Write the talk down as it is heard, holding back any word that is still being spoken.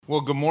Well,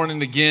 good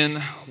morning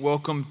again.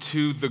 Welcome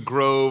to The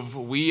Grove.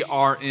 We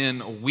are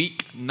in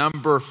week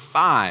number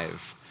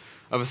 5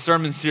 of a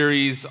sermon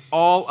series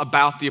all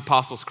about the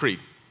Apostles' Creed.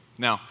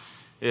 Now,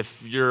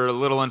 if you're a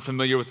little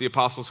unfamiliar with the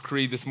Apostles'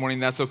 Creed this morning,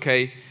 that's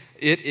okay.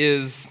 It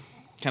is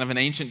kind of an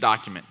ancient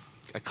document,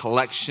 a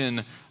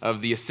collection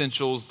of the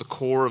essentials, the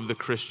core of the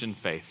Christian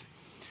faith.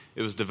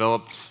 It was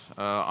developed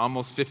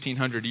almost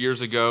 1,500 years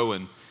ago,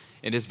 and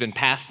it has been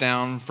passed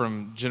down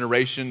from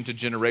generation to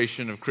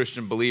generation of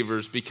Christian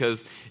believers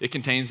because it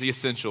contains the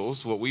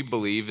essentials, what we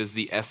believe is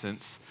the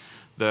essence,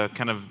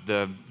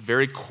 the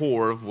very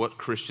core of what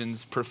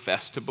Christians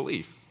profess to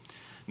believe.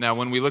 Now,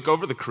 when we look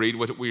over the creed,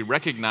 what we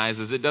recognize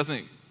is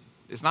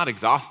it's not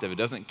exhaustive. It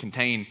doesn't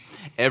contain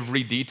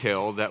every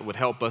detail that would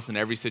help us in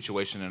every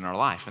situation in our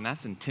life, and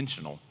that's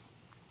intentional.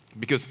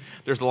 Because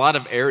there's a lot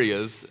of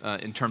areas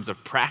in terms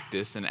of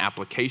practice and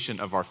application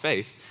of our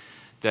faith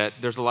that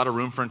there's a lot of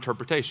room for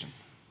interpretation.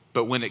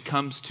 But when it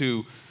comes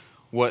to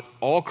what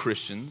all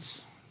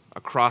Christians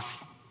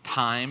across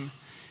time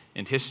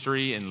and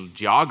history and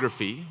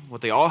geography,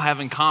 what they all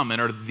have in common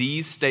are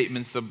these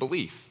statements of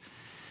belief.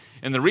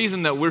 And the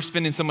reason that we're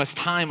spending so much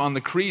time on the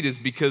creed is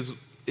because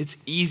it's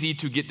easy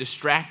to get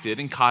distracted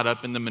and caught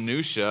up in the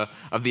minutia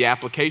of the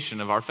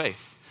application of our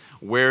faith.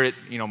 Where it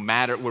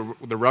where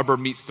the rubber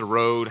meets the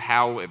road,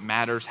 how it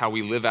matters, how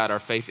we live out our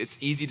faith. It's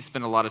easy to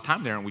spend a lot of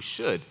time there, and we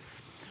should.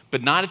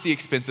 But not at the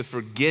expense of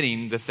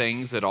forgetting the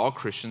things that all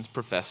Christians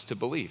profess to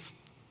believe.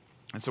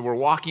 And so we're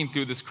walking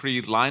through this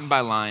creed line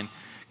by line,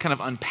 kind of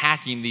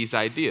unpacking these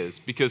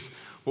ideas, because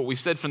what we've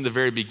said from the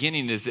very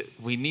beginning is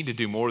that we need to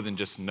do more than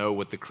just know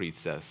what the creed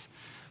says.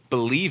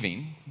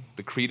 Believing,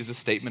 the creed is a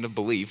statement of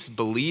beliefs,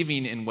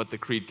 believing in what the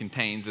creed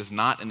contains is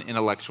not an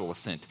intellectual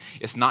assent.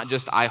 It's not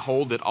just I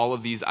hold that all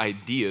of these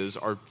ideas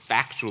are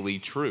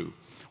factually true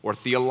or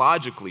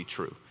theologically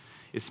true.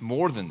 It's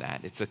more than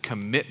that. It's a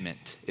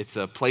commitment. It's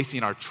a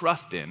placing our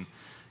trust in,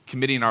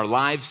 committing our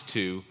lives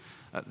to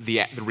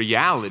the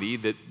reality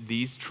that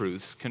these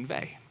truths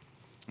convey.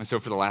 And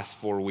so for the last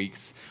 4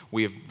 weeks,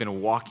 we have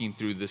been walking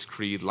through this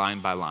creed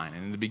line by line.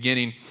 And in the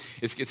beginning,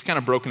 it's kind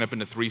of broken up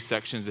into 3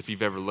 sections if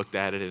you've ever looked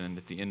at it. And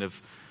at the end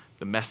of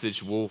the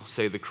message, we'll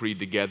say the creed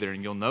together,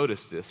 and you'll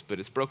notice this.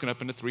 But it's broken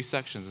up into 3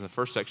 sections. And the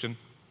first section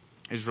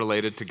is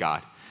related to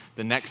God.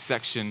 The next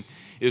section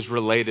is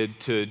related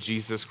to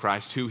Jesus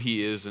Christ, who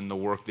he is and the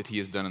work that he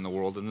has done in the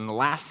world. And then the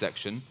last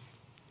section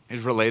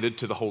is related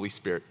to the Holy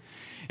Spirit.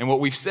 And what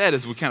we've said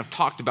is we kind of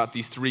talked about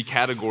these 3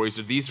 categories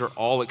of these are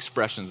all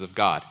expressions of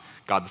God.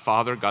 God the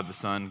Father, God the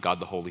Son, God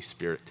the Holy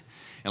Spirit.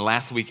 And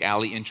last week,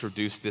 Allie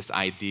introduced this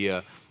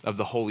idea of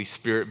the Holy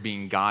Spirit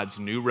being God's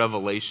new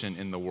revelation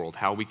in the world,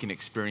 how we can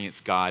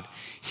experience God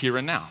here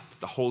and now.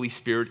 The Holy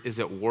Spirit is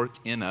at work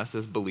in us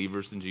as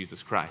believers in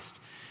Jesus Christ,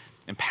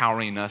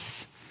 empowering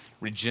us,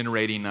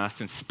 regenerating us,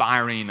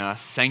 inspiring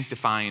us,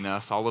 sanctifying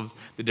us, all of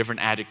the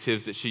different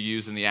adjectives that she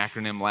used in the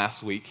acronym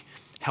last week,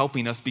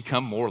 helping us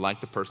become more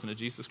like the person of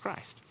Jesus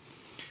Christ.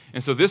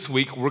 And so this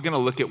week, we're going to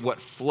look at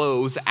what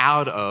flows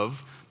out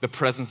of the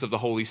presence of the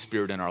Holy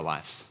Spirit in our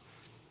lives.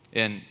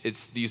 And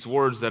it's these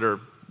words that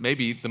are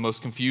maybe the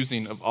most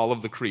confusing of all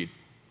of the creed.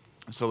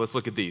 So let's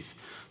look at these.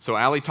 So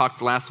Allie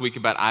talked last week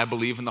about I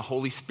believe in the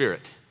Holy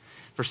Spirit.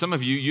 For some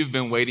of you, you've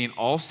been waiting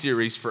all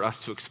series for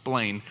us to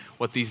explain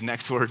what these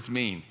next words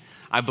mean.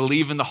 I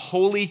believe in the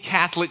Holy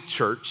Catholic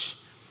Church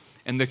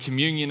and the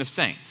communion of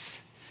saints.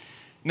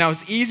 Now,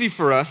 it's easy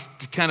for us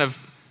to kind of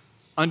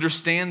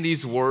understand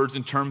these words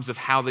in terms of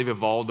how they've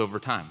evolved over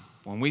time.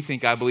 When we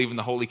think I believe in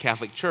the Holy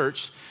Catholic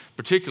Church,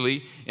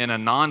 particularly in a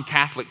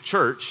non-Catholic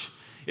church,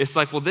 it's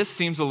like, well, this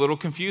seems a little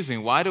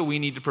confusing. Why do we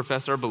need to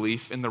profess our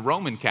belief in the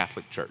Roman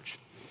Catholic Church?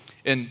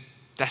 And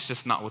that's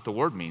just not what the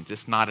word means.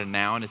 It's not a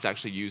noun. It's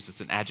actually used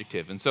as an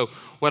adjective. And so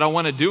what I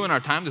want to do in our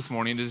time this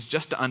morning is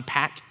just to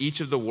unpack each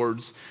of the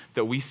words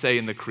that we say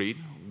in the creed,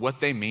 what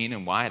they mean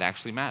and why it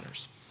actually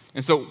matters.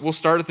 And so we'll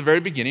start at the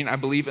very beginning. I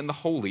believe in the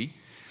Holy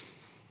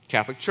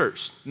Catholic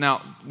Church.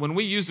 Now, when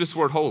we use this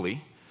word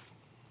holy,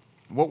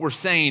 what we're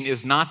saying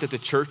is not that the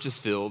church is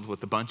filled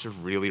with a bunch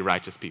of really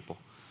righteous people,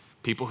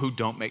 people who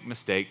don't make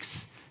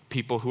mistakes,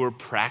 people who are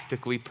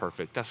practically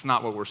perfect. That's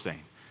not what we're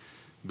saying.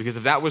 Because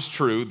if that was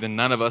true, then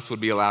none of us would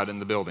be allowed in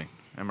the building.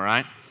 Am I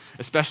right?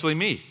 Especially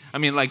me. I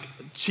mean, like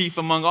chief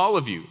among all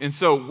of you. And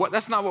so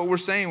that's not what we're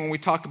saying when we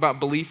talk about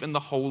belief in the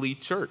Holy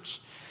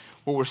Church.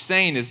 What we're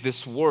saying is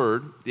this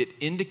word, it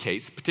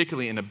indicates,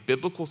 particularly in a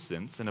biblical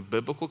sense, in a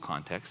biblical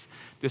context,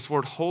 this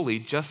word holy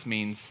just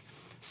means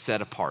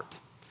set apart.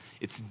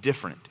 It's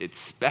different. It's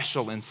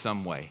special in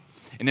some way.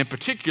 And in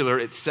particular,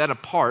 it's set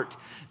apart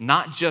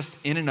not just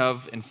in and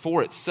of and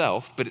for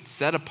itself, but it's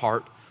set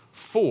apart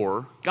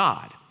for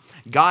God.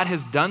 God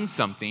has done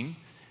something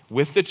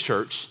with the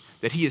church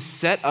that he has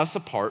set us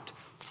apart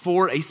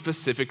for a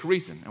specific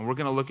reason. And we're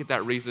going to look at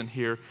that reason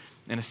here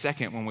in a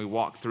second when we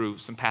walk through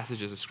some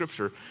passages of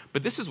Scripture.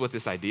 But this is what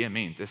this idea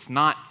means. It's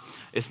not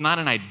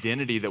an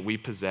identity that we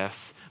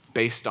possess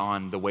based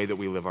on the way that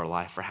we live our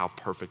life or how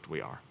perfect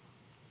we are.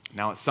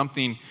 Now, it's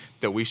something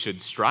that we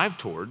should strive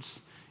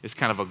towards is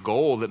kind of a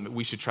goal that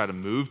we should try to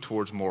move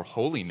towards more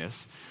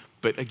holiness.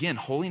 But again,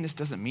 holiness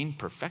doesn't mean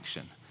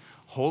perfection.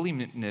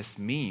 Holiness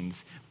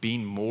means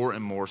being more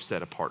and more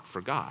set apart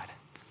for God.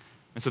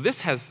 And so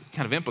this has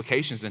kind of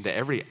implications into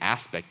every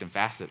aspect and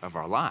facet of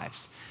our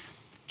lives.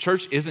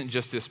 Church isn't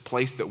just this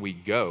place that we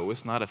go.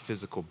 It's not a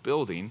physical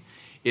building.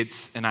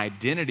 It's an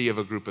identity of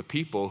a group of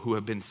people who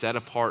have been set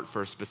apart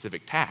for a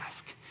specific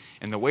task.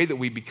 And the way that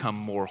we become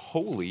more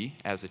holy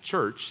as a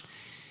church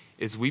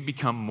is we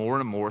become more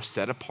and more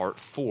set apart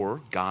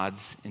for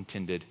God's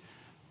intended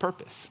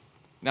purpose.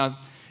 Now,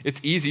 it's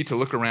easy to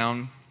look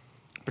around,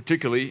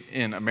 particularly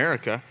in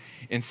America,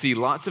 and see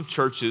lots of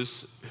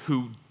churches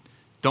who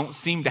don't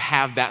seem to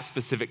have that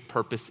specific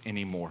purpose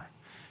anymore.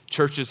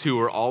 Churches who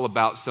are all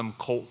about some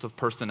cult of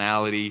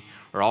personality,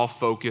 are all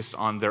focused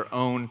on their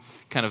own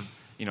kind of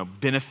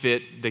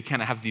benefit. They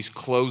kind of have these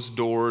closed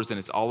doors, and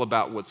it's all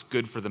about what's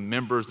good for the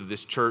members of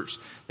this church.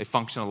 They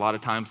function a lot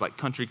of times like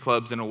country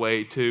clubs in a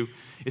way too.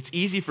 It's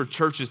easy for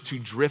churches to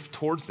drift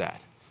towards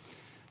that.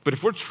 But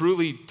if we're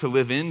truly to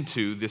live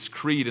into this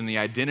creed and the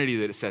identity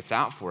that it sets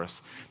out for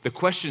us, the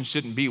question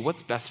shouldn't be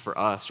what's best for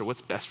us or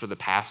what's best for the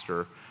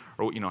pastor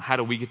or how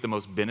do we get the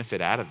most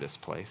benefit out of this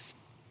place?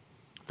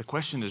 The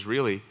question is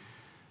really,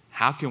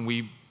 how can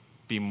we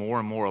be more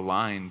and more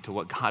aligned to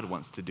what God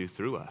wants to do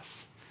through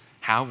us?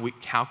 How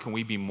can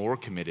we be more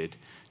committed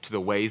to the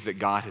ways that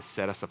God has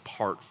set us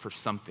apart for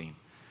something?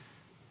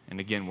 And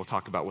again, we'll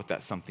talk about what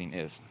that something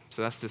is.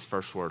 So that's this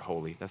first word,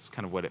 holy. That's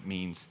kind of what it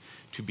means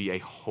to be a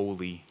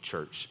holy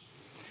church.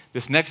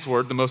 This next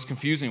word, the most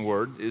confusing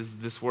word, is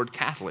this word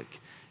Catholic.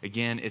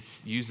 Again,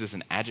 it's used as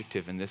an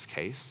adjective in this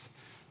case,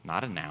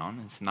 not a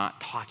noun. It's not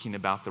talking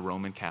about the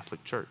Roman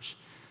Catholic Church.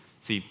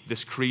 See,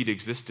 this creed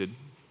existed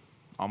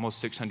almost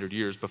 600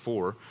 years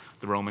before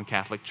the Roman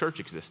Catholic Church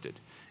existed.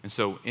 And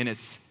so in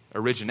its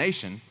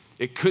origination,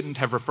 it couldn't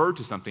have referred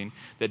to something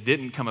that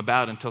didn't come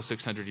about until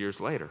 600 years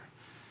later.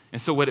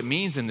 And so what it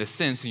means in this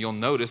sense, and you'll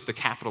notice the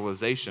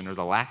capitalization or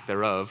the lack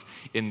thereof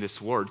in this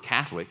word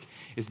Catholic,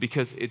 is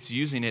because it's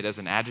using it as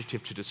an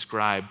adjective to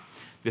describe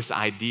this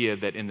idea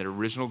that in the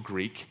original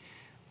Greek,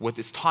 what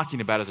it's talking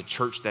about is a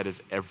church that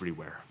is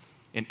everywhere.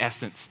 In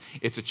essence,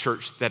 it's a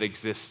church that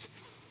exists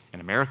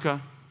in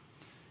America,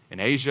 in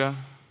Asia,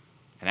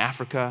 in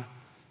Africa,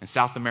 in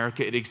South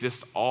America. It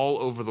exists all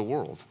over the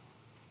world.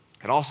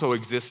 It also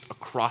exists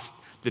across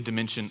the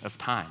dimension of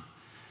time.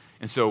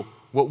 And so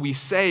what we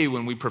say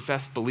when we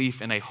profess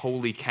belief in a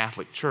holy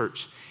Catholic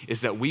Church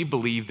is that we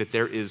believe that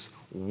there is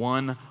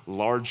one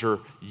larger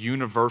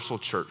universal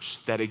church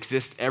that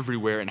exists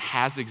everywhere and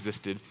has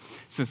existed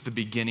since the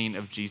beginning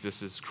of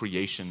Jesus'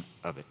 creation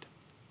of it.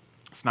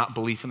 It's not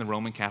belief in the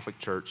Roman Catholic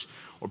Church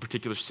or a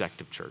particular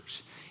sect of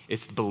church.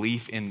 It's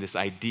belief in this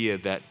idea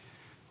that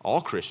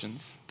all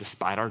Christians,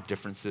 despite our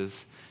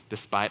differences,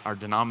 despite our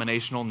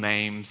denominational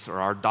names or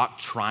our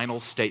doctrinal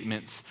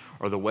statements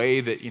or the way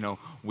that,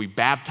 we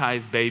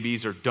baptize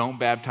babies or don't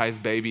baptize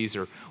babies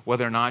or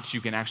whether or not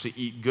you can actually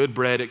eat good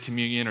bread at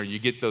communion or you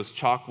get those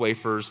chalk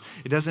wafers,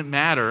 it doesn't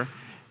matter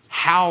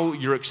how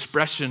your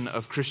expression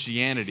of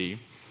Christianity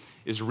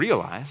is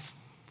realized.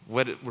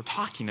 What we're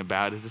talking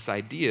about is this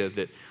idea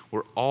that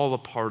we're all a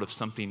part of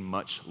something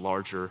much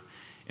larger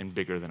and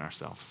bigger than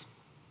ourselves.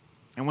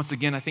 And once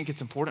again, I think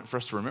it's important for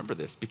us to remember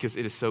this because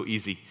it is so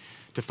easy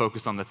to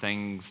focus on the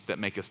things that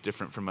make us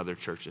different from other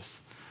churches,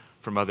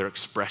 from other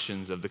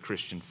expressions of the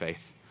Christian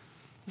faith.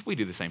 We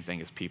do the same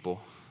thing as people.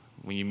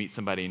 When you meet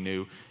somebody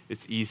new,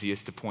 it's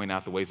easiest to point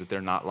out the ways that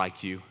they're not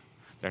like you.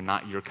 They're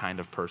not your kind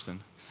of person.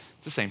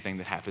 It's the same thing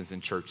that happens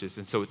in churches.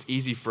 And so it's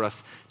easy for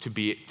us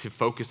to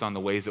focus on the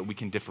ways that we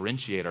can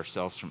differentiate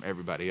ourselves from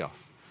everybody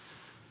else.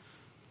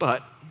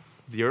 But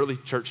the early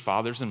church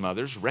fathers and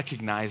mothers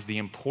recognized the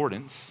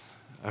importance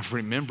of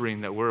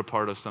remembering that we're a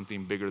part of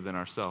something bigger than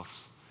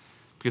ourselves.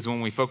 Because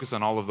when we focus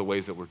on all of the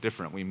ways that we're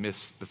different, we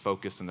miss the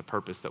focus and the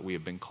purpose that we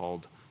have been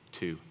called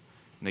to.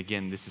 And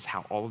again, this is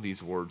how all of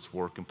these words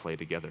work and play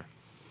together.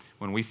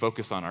 When we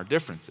focus on our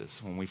differences,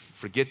 when we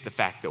forget the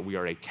fact that we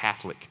are a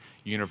Catholic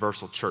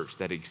universal church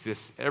that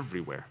exists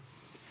everywhere,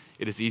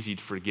 it is easy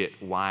to forget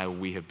why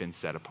we have been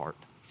set apart,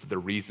 for the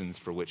reasons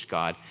for which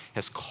God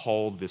has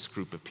called this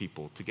group of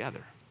people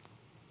together.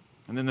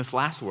 And then this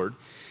last word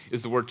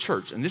is the word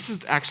church. And this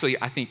is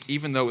actually, I think,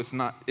 even though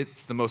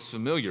it's the most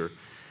familiar,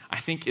 I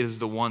think it is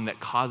the one that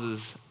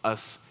causes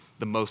us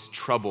the most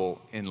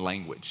trouble in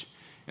language.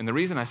 And the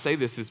reason I say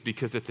this is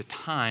because at the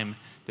time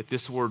that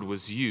this word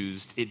was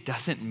used, it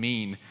doesn't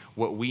mean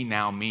what we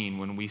now mean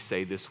when we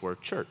say this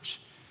word church.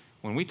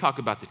 When we talk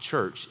about the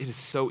church, it is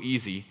so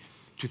easy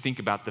to think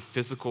about the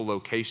physical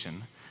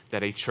location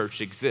that a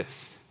church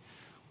exists.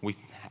 We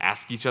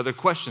ask each other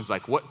questions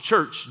like, what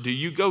church do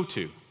you go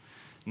to?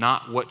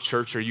 Not what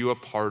church are you a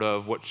part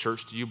of, what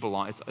church do you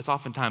belong? It's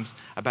oftentimes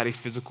about a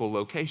physical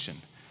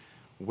location.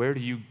 Where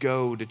do you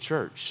go to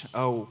church?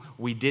 Oh,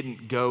 we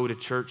didn't go to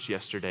church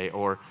yesterday,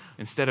 or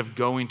instead of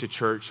going to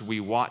church,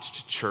 we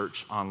watched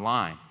church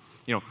online.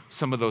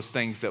 Some of those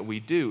things that we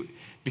do,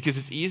 because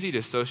it's easy to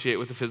associate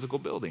with a physical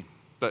building.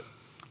 But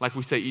like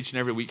we say each and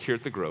every week here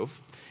at the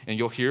Grove, and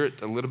you'll hear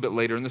it a little bit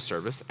later in the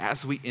service,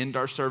 as we end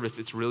our service,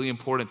 it's really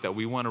important that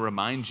we want to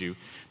remind you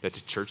that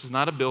the church is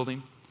not a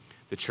building,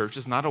 the church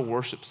is not a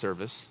worship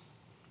service,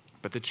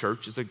 but the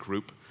church is a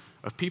group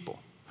of people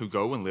who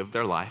go and live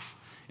their life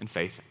in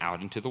faith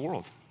out into the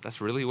world.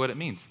 That's really what it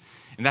means.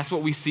 And that's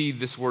what we see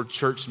this word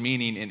church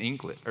meaning in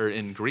English or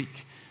in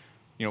Greek.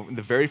 You know,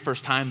 the very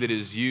first time that it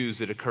is used,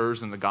 it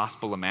occurs in the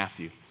Gospel of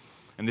Matthew.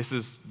 And this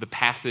is the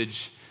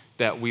passage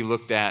that we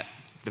looked at,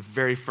 the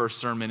very first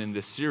sermon in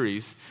this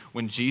series,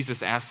 when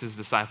Jesus asked his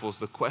disciples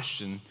the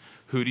question,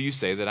 "Who do you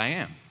say that I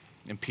am?"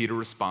 And Peter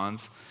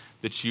responds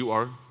that you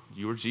are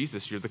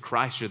Jesus, you're the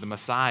Christ, you're the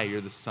Messiah,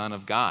 you're the Son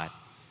of God.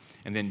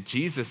 And then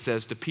Jesus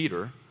says to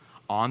Peter,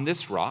 "On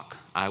this rock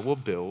I will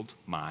build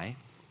my,"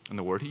 and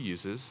the word he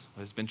uses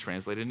has been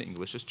translated into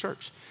English as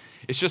church.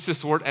 It's just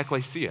this word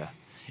ecclesia.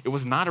 It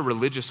was not a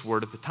religious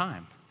word at the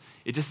time.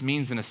 It just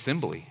means an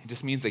assembly. It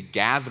just means a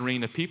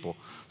gathering of people.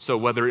 So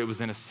whether it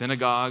was in a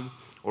synagogue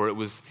or it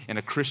was in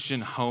a Christian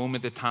home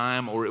at the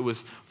time or it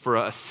was for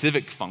a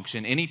civic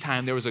function,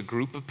 anytime there was a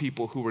group of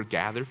people who were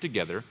gathered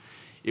together,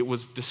 it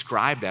was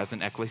described as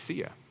an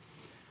ecclesia.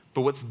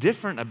 But what's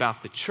different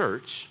about the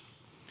church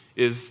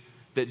is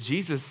that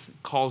Jesus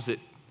calls it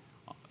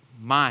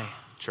my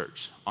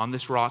church. On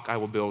this rock I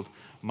will build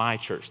my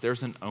church.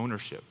 There's an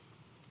ownership.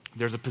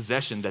 There's a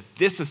possession that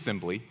this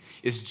assembly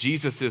is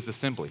Jesus'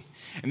 assembly.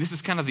 And this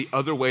is kind of the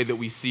other way that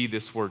we see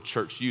this word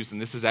church used, and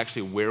this is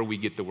actually where we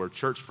get the word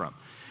church from.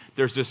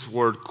 There's this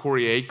word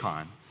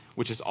kuriakon,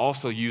 which is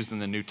also used in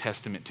the New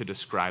Testament to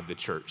describe the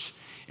church.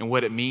 And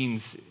what it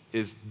means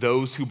is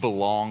those who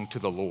belong to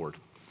the Lord.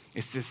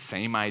 It's this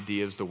same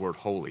idea as the word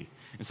holy.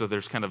 And so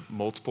there's kind of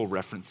multiple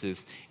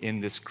references in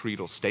this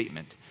creedal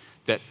statement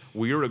that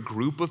we're a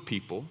group of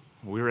people,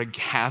 we're a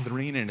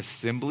gathering, an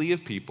assembly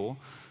of people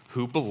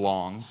who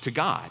belong to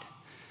God.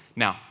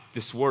 Now,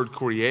 this word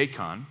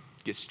kuriakon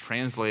gets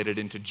translated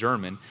into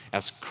German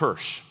as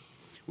Kirche,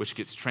 which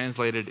gets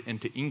translated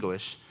into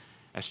English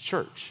as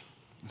church.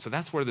 And so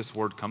that's where this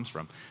word comes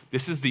from.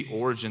 This is the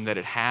origin that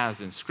it has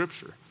in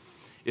Scripture.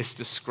 It's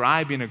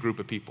describing a group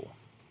of people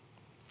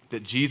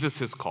that Jesus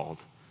has called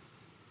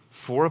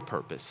for a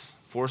purpose,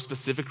 for a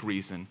specific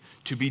reason,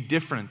 to be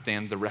different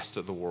than the rest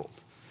of the world.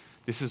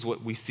 This is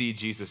what we see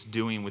Jesus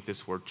doing with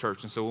this word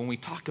church. And so when we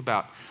talk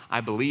about,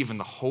 I believe in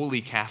the Holy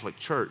Catholic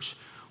Church,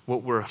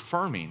 what we're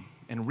affirming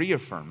and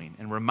reaffirming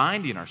and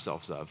reminding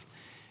ourselves of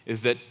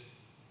is that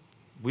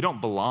we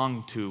don't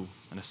belong to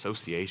an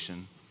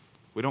association.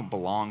 We don't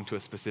belong to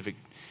a specific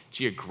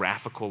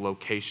geographical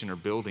location or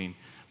building,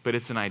 but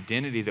it's an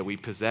identity that we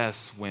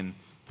possess when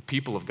the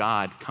people of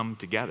God come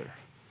together.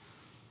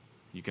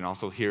 You can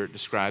also hear it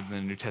described in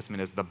the New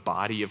Testament as the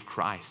body of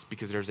Christ,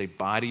 because there's a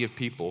body of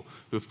people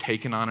who have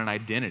taken on an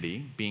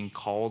identity, being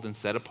called and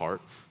set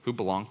apart, who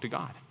belong to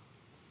God.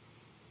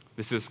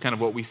 This is kind of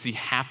what we see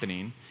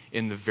happening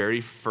in the very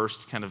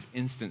first kind of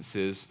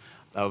instances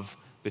of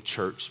the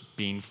church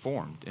being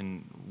formed.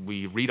 And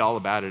we read all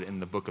about it in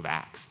the book of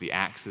Acts. The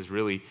Acts is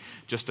really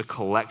just a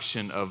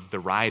collection of the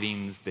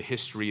writings, the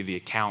history, the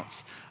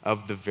accounts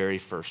of the very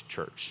first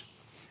church.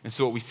 And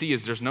so what we see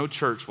is there's no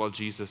church while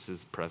Jesus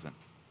is present.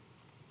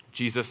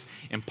 Jesus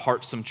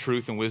imparts some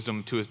truth and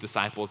wisdom to his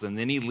disciples, and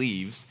then he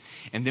leaves.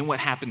 And then what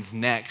happens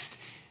next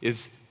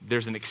is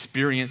there's an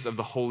experience of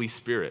the Holy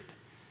Spirit.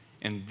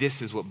 And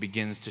this is what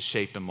begins to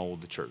shape and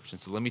mold the church.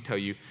 And so let me tell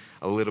you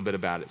a little bit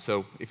about it.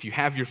 So if you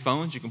have your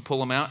phones, you can pull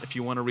them out if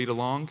you want to read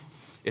along.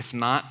 If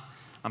not,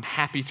 I'm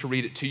happy to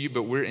read it to you,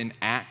 but we're in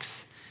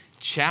Acts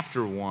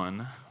chapter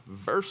 1,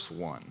 verse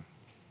 1.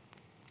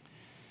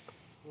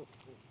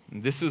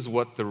 And this is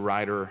what the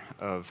writer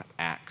of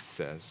Acts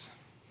says.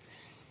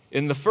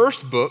 In the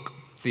first book,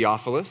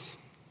 Theophilus,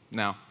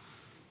 now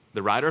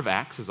the writer of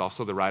Acts is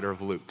also the writer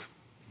of Luke.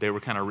 They were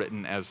kind of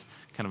written as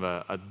kind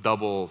of a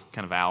double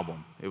kind of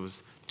album. It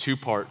was two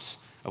parts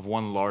of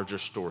one larger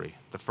story.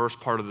 The first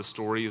part of the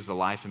story is the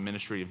life and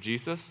ministry of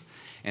Jesus,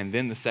 and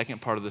then the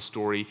second part of the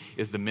story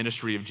is the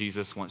ministry of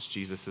Jesus once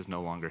Jesus is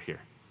no longer here.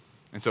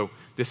 And so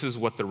this is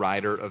what the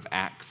writer of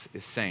Acts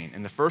is saying.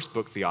 In the first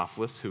book,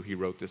 Theophilus, who he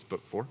wrote this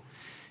book for,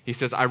 he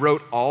says, I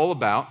wrote all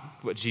about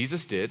what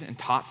Jesus did and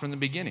taught from the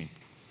beginning,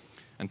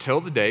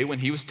 until the day when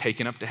he was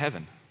taken up to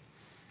heaven,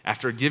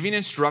 after giving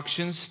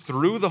instructions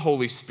through the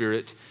Holy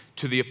Spirit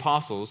to the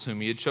apostles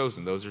whom he had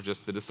chosen. Those are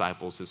just the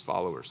disciples, his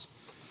followers.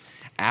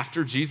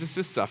 After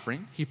Jesus'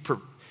 suffering,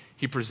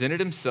 he presented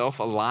himself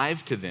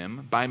alive to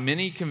them by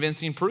many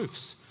convincing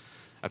proofs,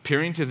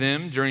 appearing to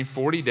them during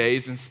 40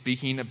 days and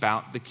speaking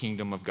about the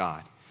kingdom of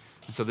God.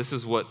 And so this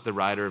is what the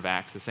writer of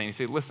Acts is saying. He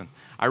said, listen,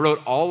 I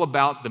wrote all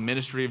about the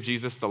ministry of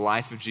Jesus, the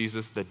life of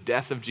Jesus, the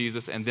death of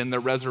Jesus, and then the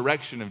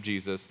resurrection of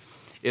Jesus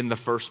in the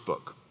first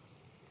book.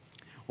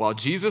 While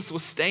Jesus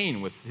was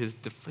staying with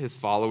his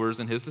followers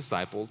and his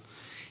disciples,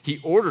 he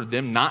ordered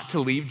them not to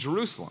leave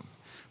Jerusalem,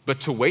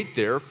 but to wait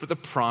there for the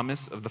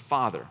promise of the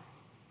Father.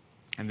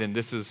 And then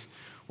this is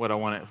what I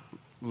want to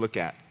look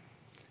at.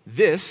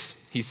 This,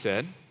 he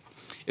said,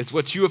 is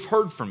what you have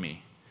heard from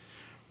me.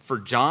 For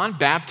John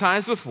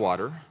baptized with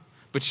water,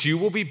 but you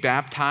will be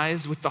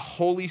baptized with the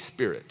Holy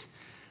Spirit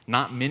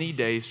not many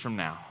days from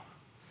now.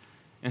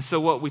 And so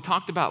what we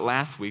talked about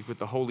last week with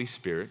the Holy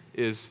Spirit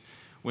is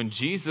when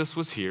Jesus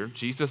was here,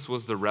 Jesus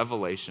was the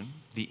revelation,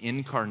 the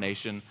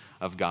incarnation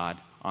of God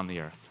on the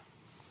earth.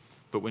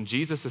 But when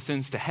Jesus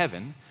ascends to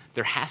heaven,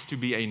 there has to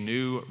be a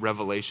new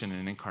revelation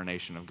and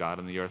incarnation of God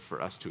on the earth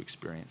for us to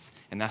experience,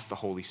 and that's the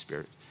Holy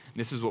Spirit. And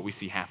this is what we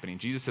see happening.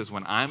 Jesus says,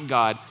 when I'm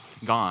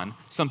gone,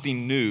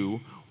 something new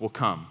will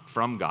come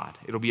from God.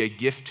 It'll be a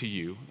gift to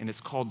you, and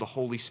it's called the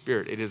Holy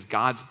Spirit. It is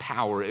God's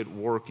power at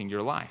work in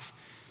your life.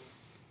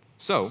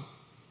 So,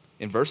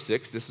 in verse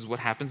 6, this is what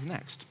happens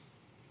next.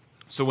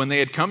 So when they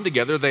had come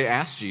together, they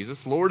asked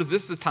Jesus, Lord, is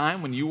this the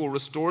time when you will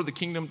restore the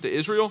kingdom to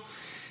Israel?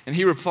 And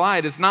he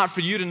replied, it's not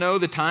for you to know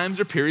the times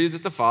or periods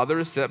that the Father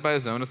has set by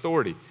his own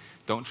authority.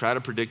 Don't try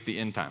to predict the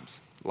end times.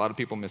 A lot of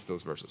people miss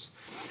those verses.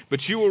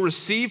 But you will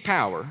receive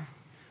power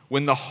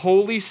when the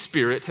Holy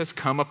Spirit has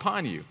come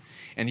upon you.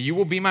 And you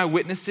will be my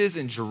witnesses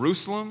in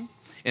Jerusalem,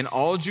 in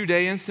all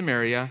Judea and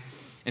Samaria,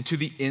 and to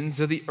the ends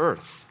of the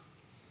earth.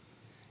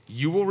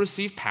 You will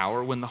receive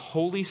power when the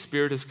Holy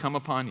Spirit has come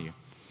upon you.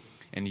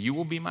 And you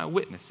will be my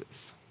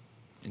witnesses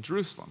in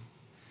Jerusalem,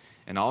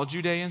 in all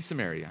Judea and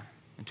Samaria,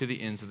 and to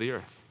the ends of the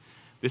earth.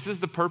 This is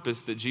the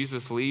purpose that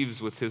Jesus leaves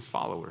with his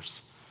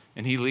followers,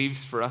 and he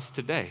leaves for us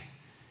today,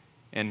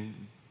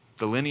 and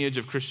the lineage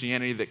of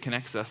Christianity that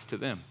connects us to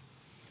them.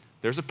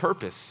 There's a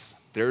purpose.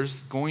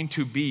 There's going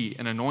to be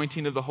an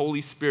anointing of the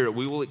Holy Spirit.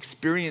 We will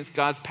experience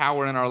God's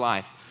power in our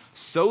life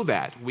so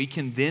that we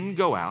can then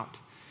go out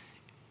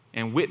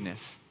and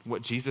witness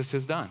what Jesus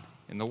has done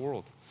in the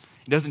world.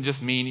 It doesn't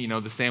just mean,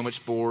 the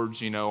sandwich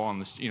boards, on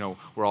the,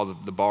 where all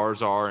the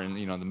bars are and,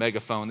 the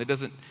megaphone. It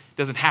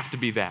doesn't have to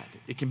be that.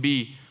 It can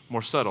be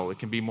more subtle. It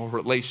can be more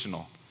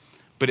relational.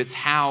 But it's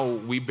how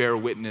we bear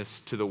witness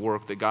to the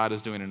work that God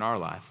is doing in our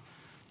life,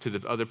 to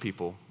the other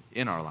people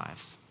in our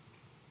lives.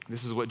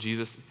 This is what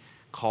Jesus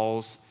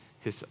calls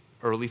his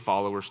early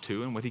followers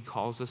to and what he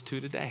calls us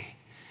to today.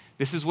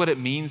 This is what it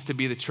means to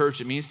be the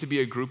church. It means to be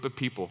a group of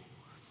people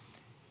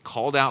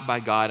called out by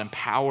God,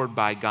 empowered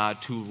by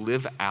God to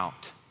live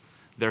out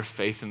their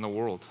faith in the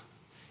world,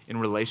 in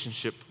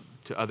relationship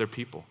to other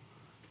people.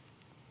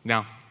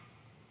 Now,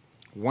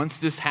 once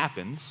this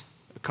happens,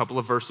 a couple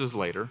of verses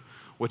later,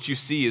 what you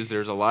see is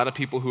there's a lot of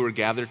people who are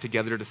gathered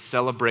together to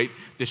celebrate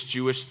this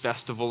Jewish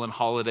festival and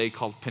holiday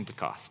called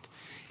Pentecost.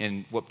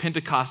 And what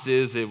Pentecost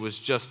is, it was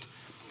just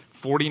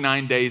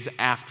 49 days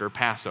after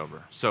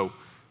Passover. So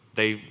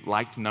they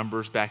liked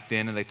numbers back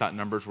then, and they thought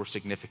numbers were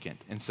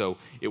significant. And so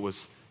it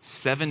was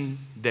 7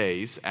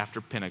 days after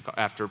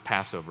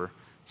Passover,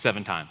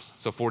 7 times,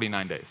 so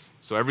 49 days.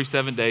 So every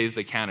 7 days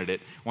they counted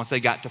it. Once they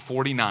got to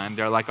 49,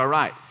 they're like, all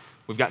right,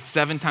 we've got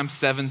 7 times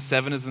 7.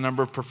 7 is the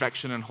number of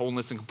perfection and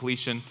wholeness and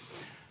completion.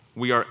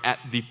 We are at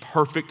the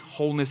perfect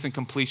wholeness and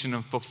completion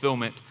and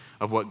fulfillment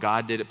of what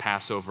God did at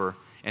Passover,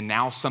 and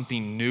now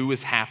something new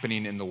is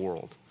happening in the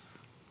world.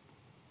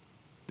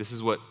 This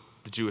is what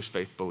the Jewish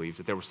faith believes,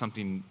 that there was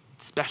something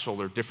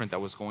special or different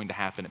that was going to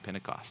happen at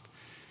Pentecost.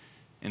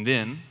 And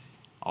then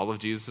all of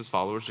Jesus'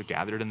 followers are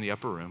gathered in the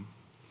upper room,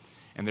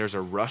 and there's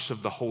a rush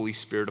of the Holy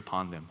Spirit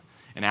upon them.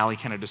 And Ali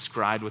kind of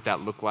described what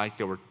that looked like.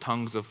 There were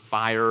tongues of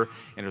fire,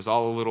 and it was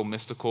all a little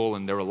mystical,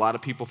 and there were a lot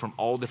of people from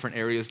all different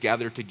areas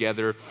gathered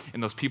together,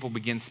 and those people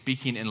began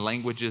speaking in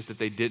languages that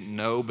they didn't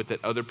know, but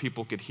that other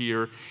people could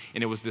hear.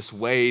 And it was this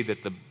way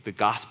that the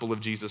gospel of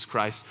Jesus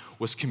Christ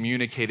was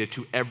communicated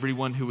to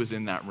everyone who was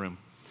in that room.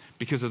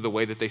 Because of the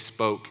way that they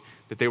spoke,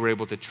 that they were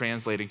able to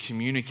translate and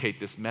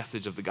communicate this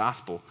message of the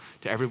gospel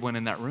to everyone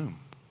in that room.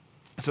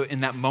 So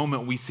in that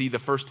moment, we see the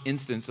first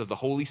instance of the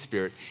Holy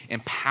Spirit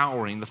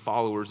empowering the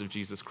followers of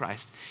Jesus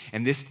Christ.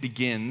 And this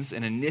begins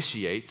and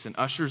initiates and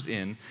ushers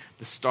in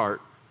the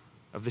start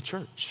of the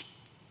church.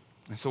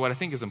 And so what I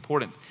think is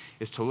important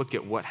is to look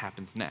at what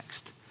happens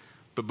next.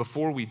 But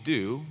before we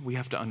do, we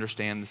have to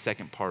understand the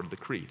second part of the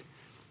creed.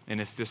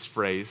 And it's this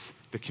phrase,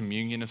 the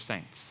communion of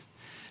saints.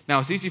 Now,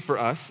 it's easy for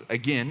us,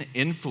 again,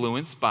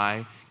 influenced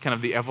by kind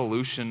of the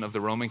evolution of the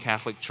Roman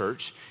Catholic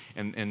Church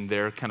and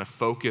their kind of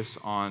focus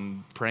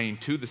on praying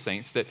to the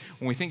saints, that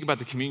when we think about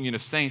the communion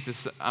of saints,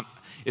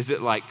 is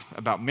it like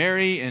about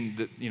Mary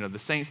and the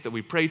saints that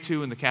we pray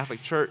to in the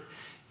Catholic Church?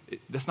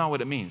 That's not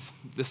what it means.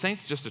 The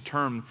saints is just a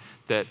term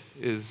that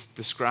is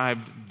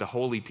described the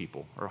holy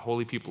people or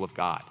holy people of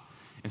God.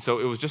 And so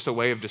it was just a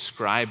way of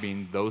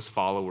describing those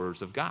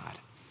followers of God.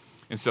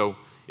 And so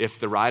if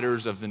the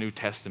writers of the New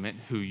Testament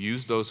who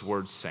use those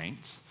words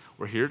saints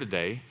were here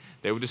today,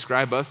 they would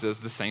describe us as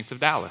the saints of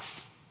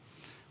Dallas.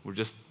 We're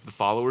just the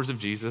followers of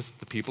Jesus,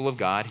 the people of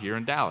God here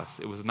in Dallas.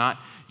 It was not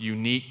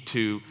unique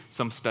to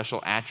some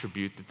special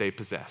attribute that they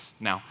possessed.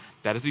 Now,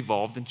 that has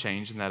evolved and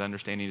changed, and that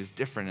understanding is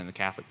different in the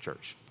Catholic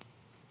Church.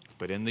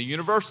 But in the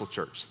universal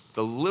church,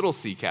 the little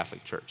c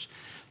Catholic Church,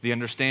 the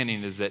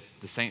understanding is that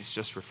the saints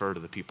just refer to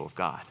the people of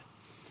God.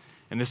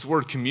 And this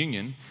word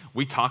communion,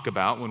 we talk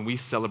about when we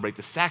celebrate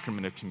the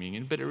sacrament of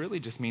communion, but it really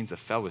just means a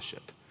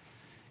fellowship.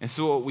 And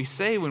so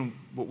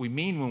what we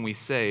mean when we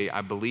say,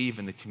 I believe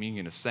in the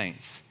communion of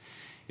saints,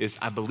 is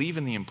I believe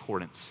in the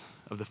importance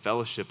of the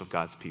fellowship of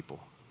God's people.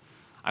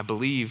 I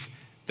believe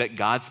that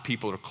God's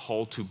people are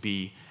called to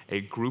be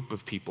a group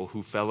of people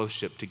who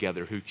fellowship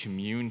together, who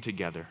commune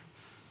together.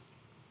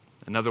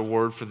 Another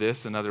word for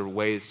this, another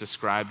way it's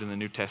described in the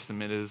New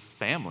Testament is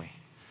family.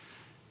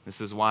 This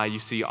is why you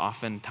see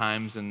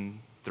oftentimes in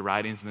the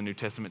writings in the New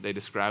Testament, they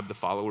describe the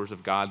followers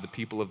of God, the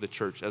people of the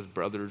church, as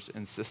brothers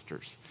and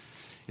sisters.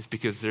 It's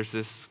because there's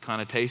this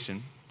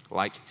connotation,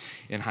 like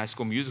in High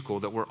School Musical,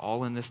 that we're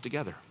all in this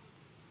together.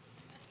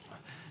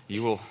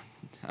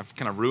 I've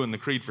kind of ruined the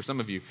creed for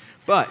some of you,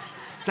 but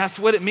that's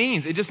what it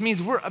means. It just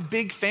means we're a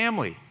big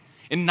family,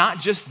 and not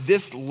just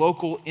this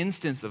local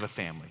instance of a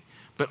family,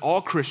 but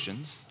all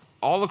Christians,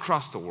 all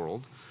across the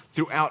world,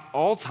 throughout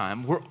all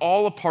time, we're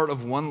all a part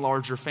of one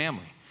larger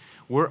family.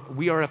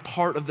 We are a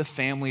part of the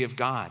family of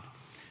God.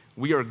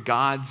 We are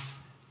God's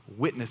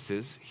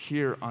witnesses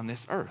here on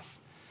this earth.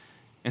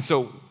 And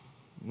so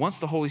once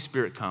the Holy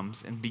Spirit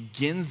comes and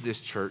begins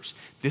this church,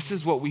 this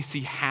is what we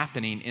see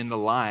happening in the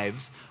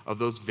lives of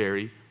those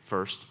very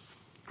first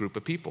group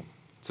of people.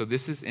 So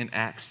this is in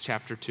Acts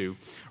chapter 2,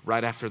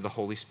 right after the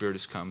Holy Spirit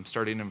has come,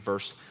 starting in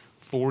verse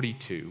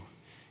 42,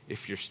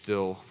 if you're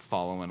still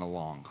following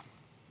along.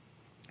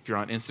 If you're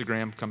on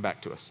Instagram, come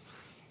back to us.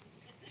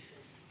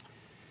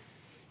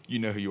 You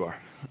know who you are.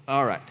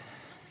 All right.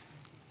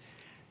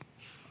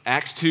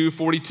 Acts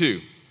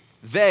 2:42.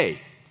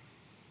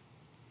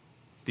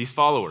 These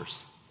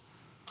followers,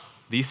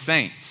 these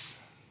saints,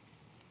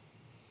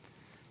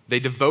 they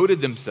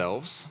devoted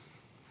themselves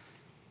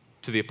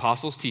to the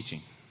apostles'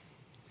 teaching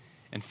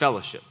and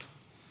fellowship,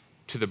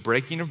 to the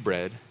breaking of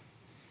bread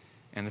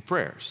and the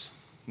prayers.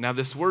 Now,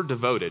 this word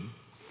devoted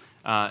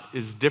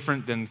is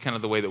different than kind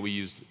of the way that we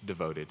use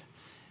devoted.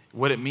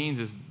 What it means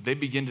is they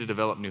begin to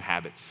develop new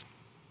habits,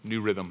 new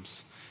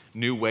rhythms,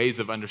 new ways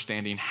of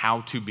understanding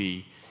how to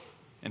be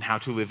and how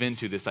to live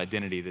into this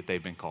identity that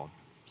they've been called.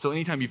 So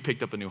anytime you've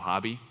picked up a new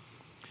hobby,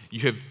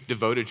 you have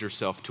devoted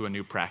yourself to a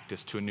new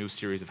practice, to a new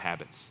series of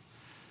habits.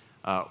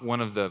 One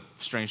of the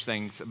strange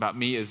things about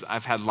me is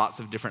I've had lots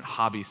of different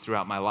hobbies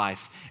throughout my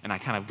life, and I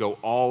kind of go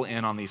all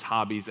in on these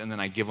hobbies, and then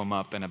I give them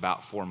up in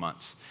about 4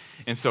 months.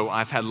 And so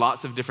I've had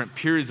lots of different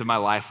periods of my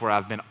life where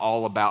I've been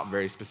all about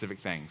very specific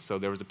things. So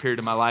there was a period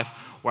of my life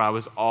where I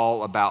was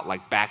all about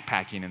like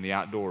backpacking in the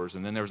outdoors,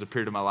 and then there was a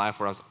period of my life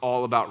where I was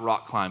all about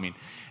rock climbing,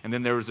 and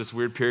then there was this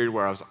weird period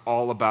where I was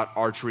all about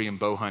archery and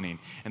bow hunting,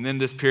 and then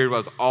this period where I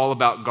was all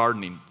about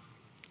gardening.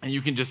 And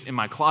you can just, in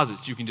my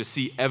closets, you can just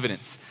see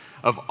evidence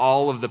of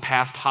all of the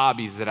past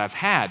hobbies that I've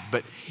had.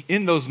 But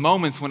in those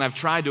moments when I've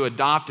tried to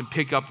adopt and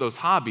pick up those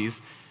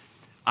hobbies,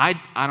 I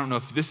don't know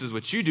if this is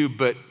what you do,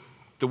 but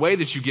the way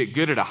that you get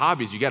good at a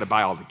hobby is you got to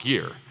buy all the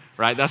gear,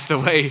 right? That's the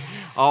way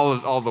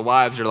all the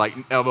wives are like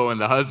elbowing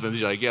the husbands.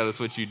 You're like, yeah, that's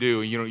what you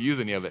do, and you don't use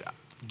any of it.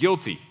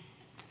 Guilty.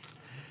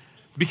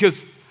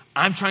 Because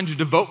I'm trying to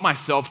devote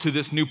myself to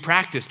this new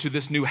practice, to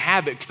this new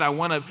habit, because I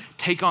want to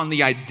take on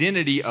the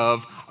identity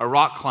of a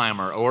rock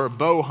climber or a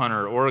bow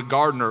hunter or a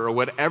gardener or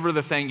whatever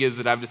the thing is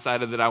that I've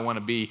decided that I want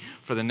to be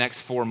for the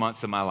next 4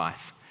 months of my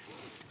life.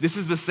 This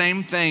is the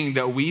same thing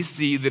that we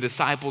see the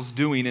disciples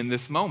doing in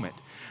this moment.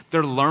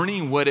 They're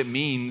learning what it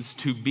means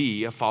to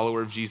be a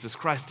follower of Jesus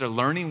Christ. They're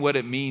learning what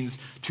it means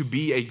to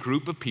be a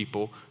group of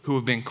people who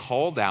have been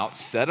called out,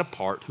 set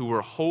apart, who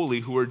are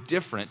holy, who are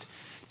different,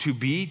 to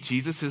be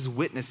Jesus'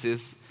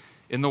 witnesses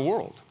in the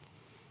world.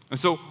 And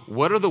so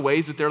what are the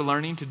ways that they're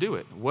learning to do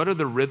it? What are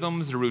the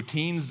rhythms, the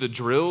routines, the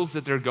drills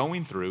that they're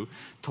going through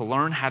to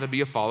learn how to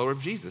be a follower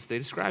of Jesus? They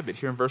describe it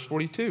here in verse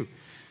 42.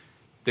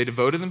 They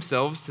devoted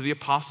themselves to the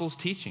apostles'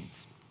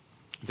 teachings.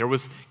 There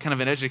was kind of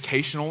an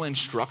educational,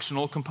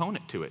 instructional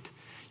component to it.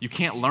 You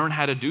can't learn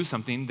how to do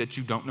something that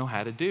you don't know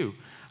how to do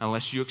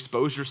unless you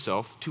expose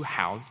yourself to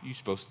how you're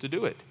supposed to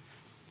do it.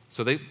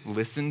 So they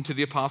listened to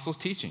the apostles'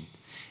 teaching,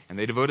 and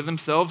they devoted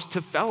themselves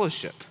to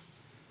fellowship,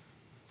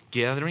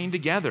 gathering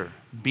together,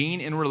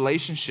 being in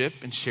relationship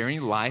and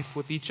sharing life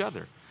with each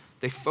other.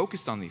 They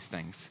focused on these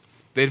things.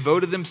 They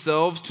devoted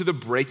themselves to the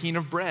breaking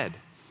of bread.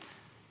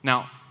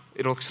 Now,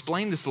 it'll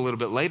explain this a little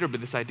bit later,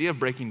 but this idea of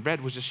breaking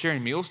bread was just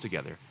sharing meals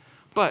together.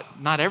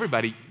 But not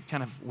everybody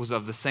kind of was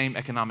of the same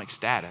economic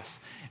status.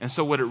 And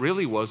so what it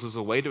really was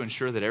a way to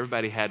ensure that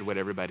everybody had what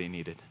everybody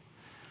needed.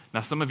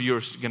 Now, some of you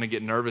are going to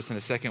get nervous in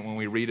a second when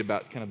we read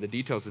about kind of the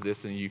details of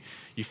this and you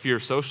fear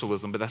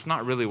socialism, but that's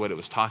not really what it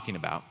was talking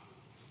about.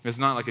 It's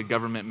not like a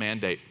government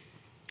mandate,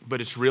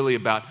 but it's really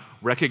about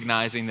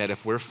recognizing that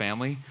if we're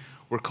family,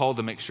 we're called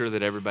to make sure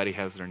that everybody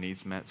has their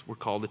needs met. We're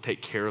called to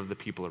take care of the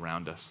people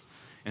around us.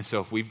 And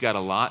so if we've got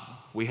a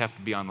lot, we have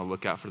to be on the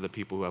lookout for the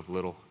people who have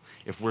little.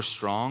 If we're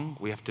strong,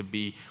 we have to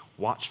be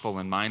watchful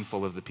and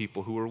mindful of the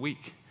people who are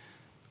weak.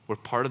 We're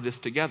part of this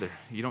together.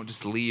 You don't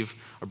just leave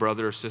a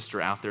brother or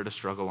sister out there to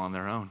struggle on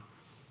their own.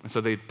 And so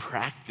they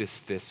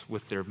practiced this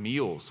with their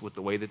meals, with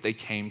the way that they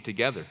came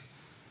together.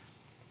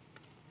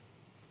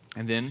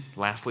 And then,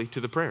 lastly,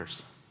 to the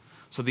prayers.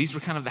 So these were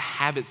kind of the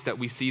habits that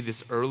we see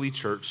this early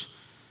church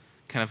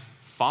kind of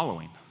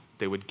following.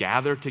 They would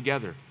gather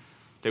together.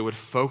 They would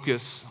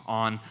focus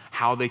on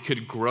how they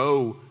could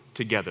grow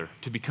together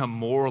to become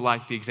more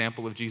like the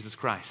example of Jesus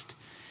Christ.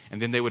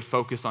 And then they would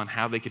focus on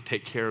how they could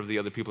take care of the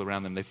other people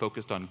around them. They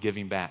focused on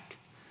giving back.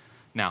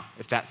 Now,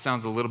 if that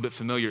sounds a little bit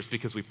familiar, it's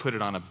because we put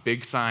it on a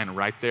big sign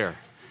right there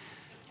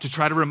to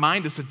try to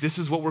remind us that this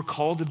is what we're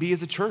called to be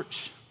as a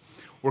church.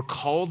 We're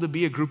called to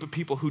be a group of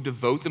people who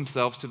devote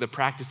themselves to the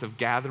practice of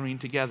gathering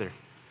together,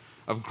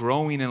 of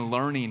growing and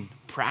learning,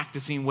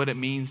 practicing what it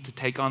means to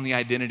take on the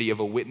identity of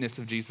a witness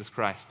of Jesus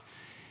Christ.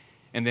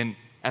 And then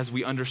as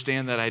we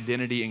understand that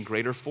identity in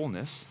greater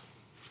fullness,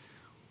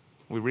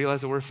 we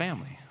realize that we're a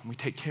family and we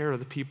take care of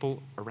the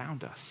people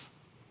around us.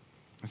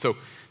 And so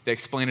they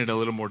explain it in a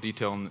little more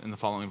detail in the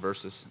following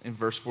verses. In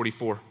verse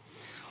 44,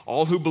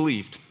 all who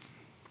believed,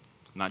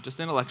 not just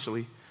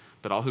intellectually,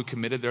 but all who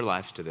committed their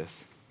lives to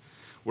this,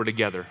 were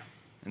together,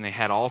 and they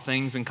had all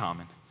things in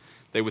common.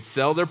 They would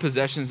sell their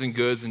possessions and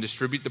goods and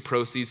distribute the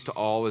proceeds to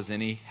all as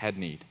any had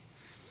need.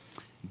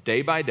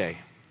 Day by day,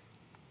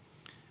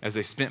 as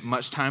they spent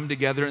much time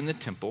together in the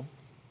temple,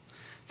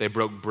 they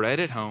broke bread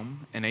at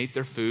home and ate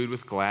their food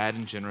with glad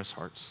and generous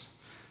hearts,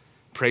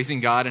 praising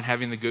God and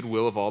having the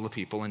goodwill of all the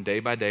people. And day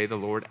by day, the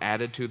Lord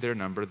added to their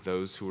number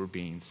those who were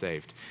being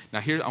saved. Now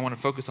here, I want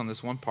to focus on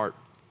this one part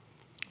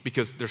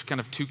because there's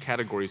kind of two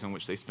categories in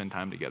which they spend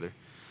time together.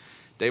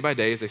 Day by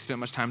day, as they spent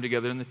much time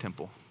together in the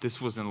temple,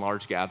 this was in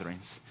large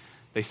gatherings.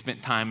 They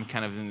spent time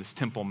kind of in this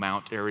Temple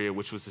Mount area,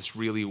 which was this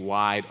really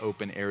wide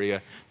open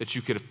area that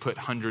you could have put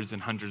hundreds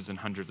and hundreds and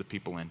hundreds of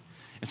people in.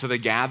 And so they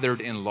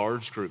gathered in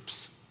large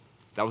groups.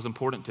 That was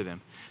important to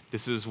them.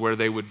 This is where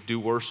they would do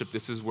worship.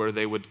 This is where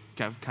they would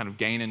kind of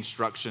gain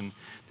instruction.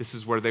 This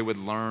is where they would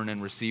learn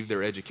and receive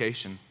their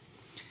education.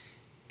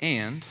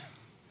 And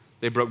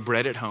they broke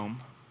bread at home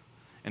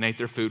and ate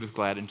their food with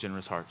glad and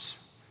generous hearts.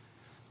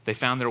 They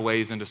found their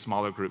ways into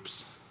smaller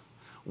groups,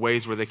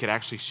 ways where they could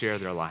actually share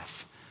their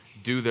life,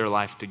 do their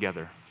life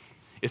together.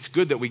 It's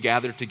good that we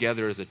gather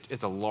together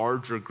as a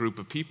larger group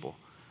of people,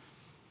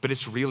 but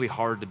it's really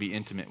hard to be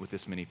intimate with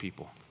this many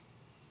people.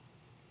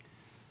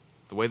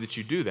 The way that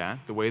you do that,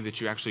 the way that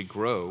you actually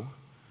grow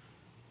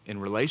in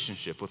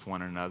relationship with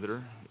one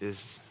another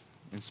is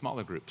in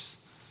smaller groups.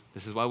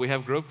 This is why we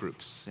have growth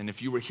groups. And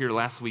if you were here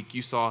last week,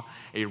 you saw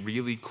a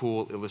really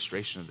cool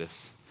illustration of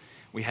this.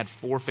 We had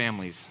 4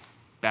 families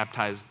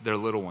baptize their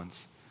little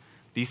ones.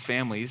 These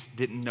families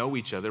didn't know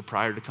each other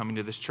prior to coming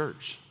to this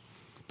church,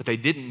 but they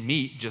didn't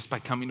meet just by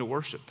coming to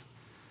worship.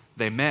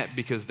 They met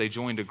because they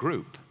joined a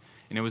group.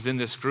 And it was in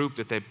this group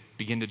that they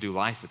begin to do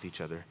life with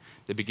each other.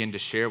 They begin to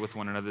share with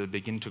one another. They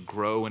begin to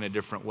grow in a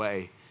different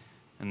way.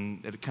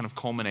 And it kind of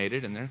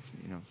culminated, and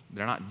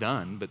they're not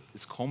done, but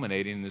it's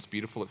culminating in this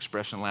beautiful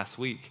expression last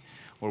week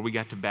where we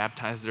got to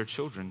baptize their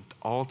children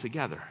all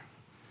together.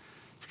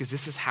 Because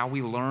this is how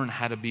we learn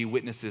how to be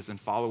witnesses and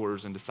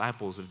followers and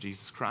disciples of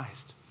Jesus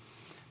Christ.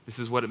 This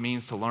is what it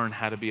means to learn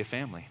how to be a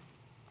family.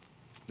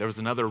 There was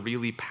another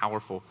really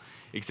powerful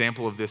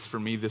example of this for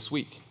me this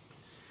week.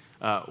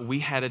 We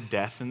had a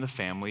death in the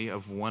family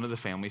of one of the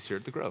families here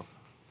at the Grove.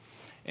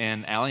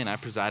 And Allie and I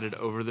presided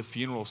over the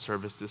funeral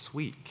service this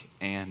week.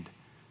 And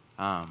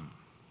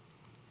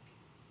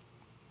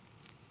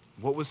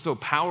what was so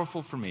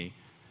powerful for me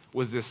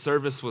was this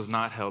service was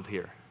not held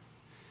here.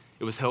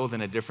 It was held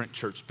in a different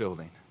church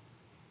building.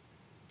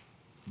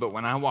 But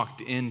when I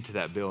walked into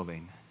that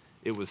building,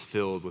 it was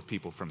filled with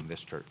people from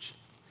this church.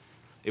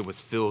 It was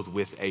filled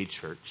with a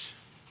church.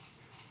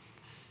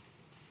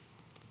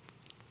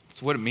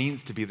 It's what it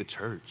means to be the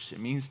church. It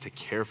means to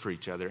care for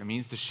each other. It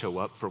means to show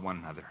up for one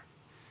another.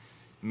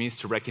 It means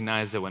to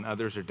recognize that when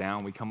others are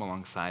down, we come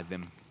alongside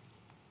them.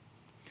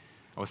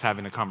 I was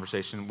having a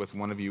conversation with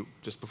one of you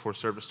just before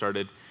service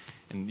started,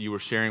 and you were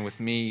sharing with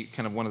me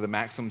kind of one of the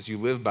maxims you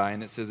live by,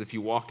 and it says, if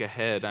you walk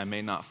ahead, I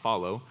may not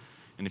follow,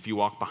 and if you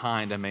walk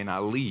behind, I may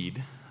not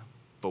lead,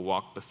 but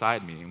walk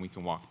beside me, and we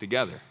can walk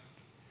together.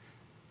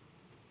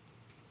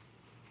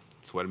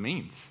 That's what it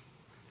means.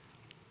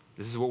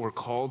 This is what we're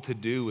called to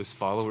do as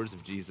followers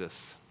of Jesus.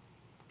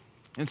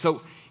 And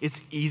so it's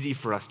easy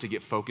for us to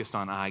get focused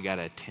on, I got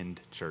to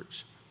attend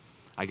church.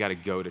 I got to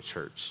go to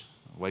church.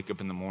 Wake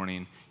up in the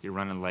morning, you're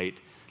running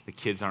late, the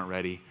kids aren't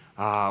ready.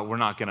 We're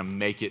not going to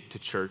make it to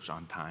church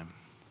on time.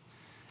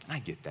 And I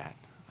get that.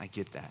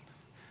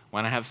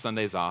 When I have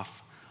Sundays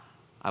off,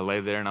 I lay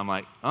there and I'm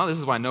like, oh, this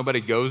is why nobody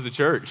goes to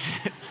church.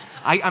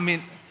 I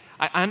mean,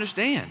 I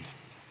understand.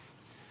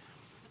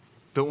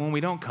 But when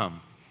we don't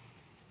come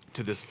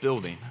to this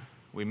building,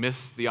 we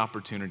miss the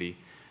opportunity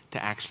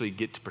to actually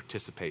get to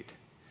participate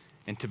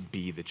and to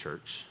be the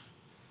church.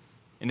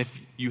 And if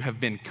you have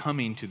been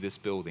coming to this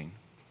building,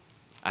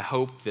 I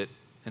hope that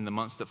in the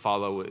months that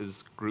follow,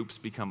 as groups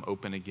become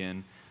open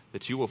again,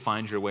 that you will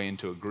find your way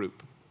into a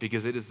group,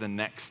 because it is the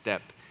next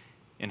step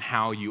in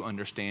how you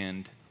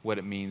understand what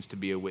it means to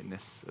be a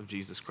witness of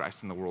Jesus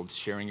Christ in the world,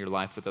 sharing your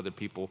life with other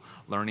people,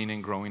 learning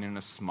and growing in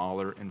a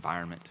smaller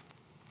environment.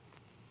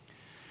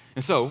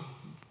 And so,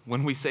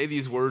 when we say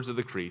these words of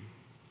the creed,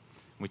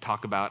 we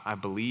talk about, I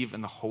believe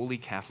in the Holy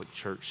Catholic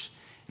Church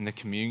and the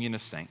communion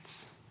of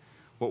saints,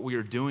 what we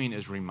are doing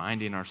is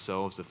reminding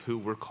ourselves of who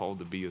we're called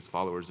to be as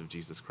followers of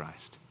Jesus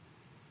Christ.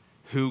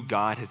 who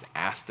God has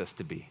asked us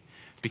to be.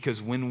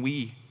 Because when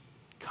we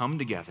come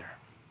together,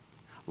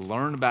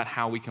 learn about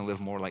how we can live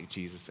more like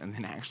Jesus, and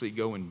then actually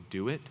go and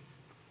do it,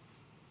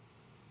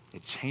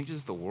 it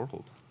changes the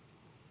world.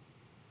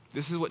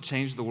 This is what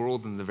changed the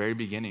world in the very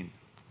beginning.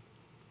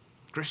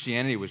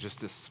 Christianity was just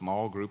this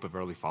small group of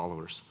early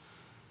followers.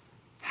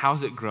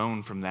 How's it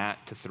grown from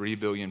that to 3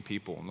 billion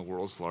people in the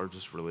world's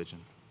largest religion?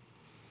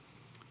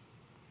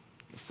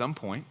 At some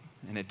point,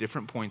 and at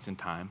different points in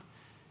time,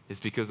 is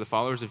because the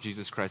followers of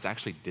Jesus Christ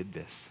actually did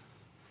this.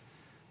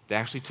 They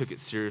actually took it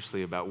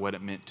seriously about what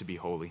it meant to be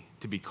holy,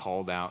 to be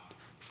called out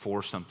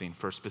for something,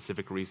 for a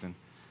specific reason,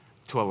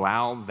 to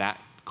allow that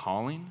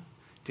calling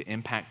to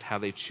impact how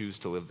they choose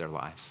to live their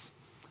lives.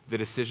 The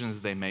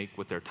decisions they make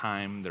with their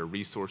time, their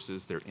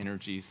resources, their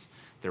energies,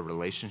 their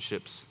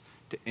relationships,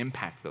 to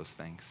impact those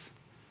things.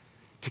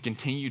 To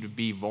continue to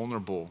be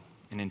vulnerable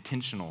and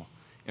intentional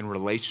and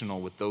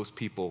relational with those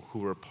people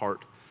who are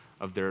part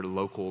of their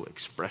local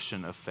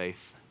expression of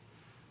faith.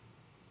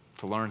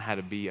 To learn how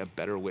to be a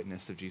better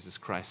witness of Jesus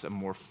Christ, a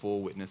more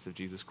full witness of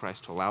Jesus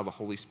Christ, to allow the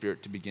Holy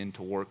Spirit to begin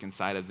to work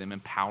inside of them,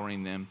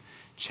 empowering them,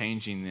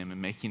 changing them,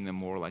 and making them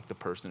more like the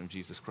person of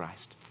Jesus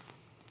Christ.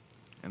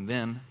 And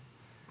then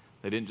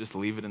they didn't just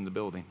leave it in the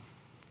building.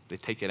 They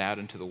take it out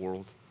into the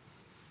world,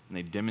 and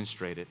they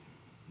demonstrate it.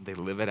 They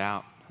live it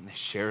out, and they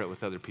share it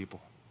with other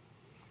people.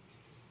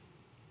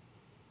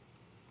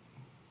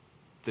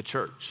 The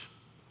church,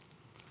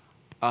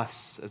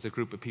 us as a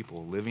group of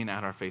people living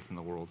out our faith in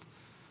the world,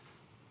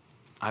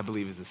 I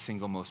believe is the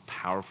single most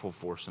powerful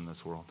force in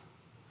this world.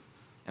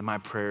 And my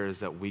prayer is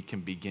that we can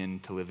begin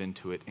to live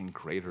into it in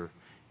greater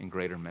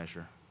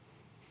measure.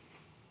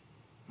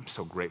 I'm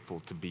so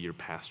grateful to be your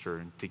pastor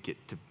and to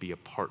get to be a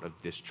part of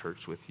this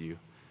church with you.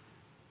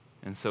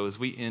 And so as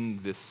we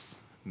end this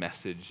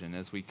message and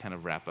as we kind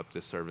of wrap up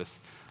this service,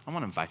 I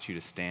want to invite you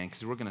to stand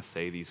because we're going to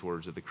say these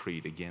words of the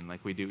creed again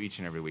like we do each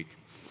and every week.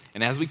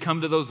 And as we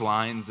come to those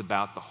lines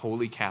about the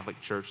Holy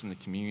Catholic Church and the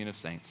communion of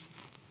saints,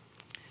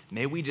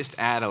 may we just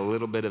add a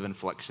little bit of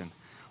inflection,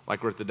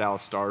 like we're at the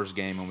Dallas Stars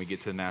game when we get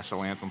to the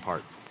national anthem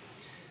part.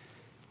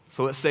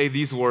 So let's say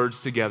these words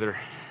together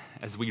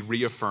as we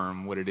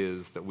reaffirm what it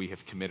is that we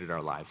have committed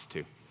our lives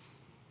to.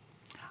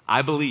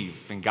 I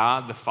believe in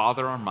God the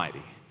Father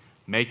Almighty,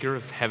 maker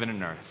of heaven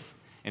and earth,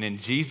 and in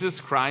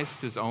Jesus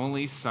Christ, his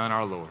only Son,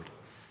 our Lord,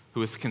 who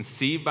was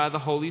conceived by the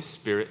Holy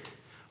Spirit,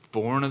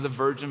 born of the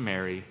Virgin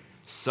Mary,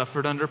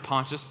 suffered under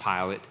Pontius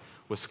Pilate,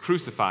 was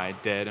crucified,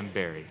 dead, and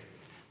buried.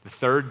 The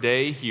third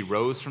day he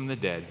rose from the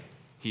dead.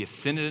 He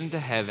ascended into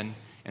heaven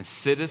and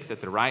sitteth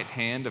at the right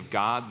hand of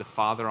God the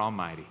Father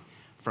Almighty.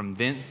 From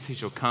thence he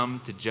shall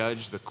come to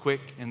judge the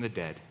quick and the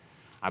dead.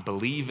 I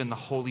believe in the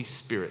Holy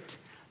Spirit,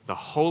 the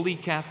Holy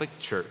Catholic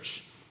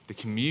Church, the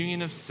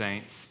communion of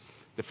saints,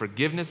 the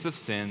forgiveness of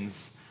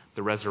sins,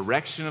 the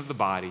resurrection of the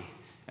body,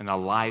 and the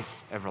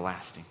life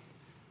everlasting.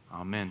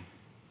 Amen.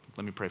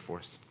 Let me pray for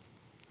us.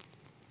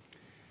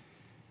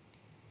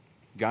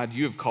 God,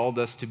 you have called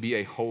us to be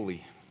a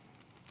holy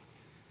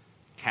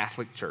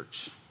Catholic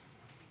Church,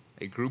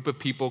 a group of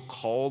people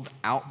called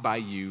out by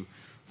you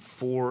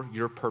for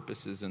your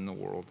purposes in the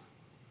world.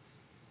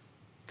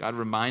 God,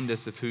 remind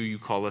us of who you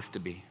call us to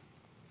be.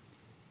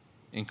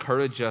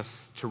 Encourage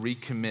us to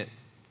recommit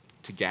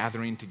to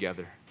gathering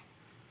together,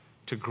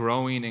 to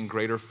growing in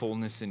greater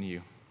fullness in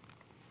you,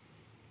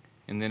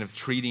 and then of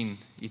treating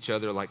each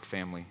other like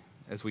family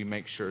as we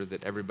make sure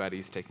that everybody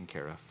is taken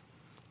care of.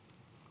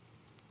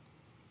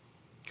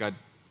 God,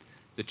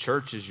 the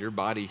church is your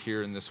body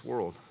here in this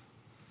world.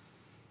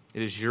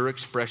 It is your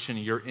expression,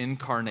 your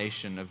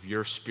incarnation of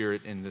your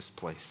Spirit in this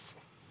place.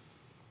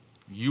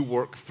 You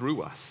work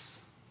through us.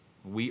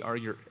 We are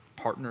your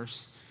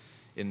partners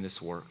in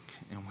this work,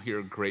 and we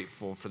are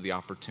grateful for the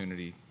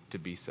opportunity to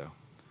be so.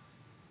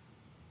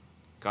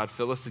 God,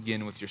 fill us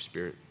again with your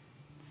Spirit.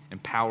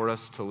 Empower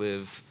us to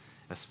live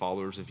as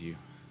followers of you.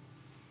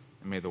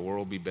 And may the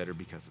world be better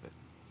because of it.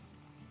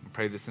 I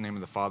pray this in the name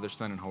of the Father,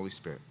 Son, and Holy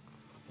Spirit.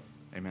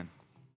 Amen.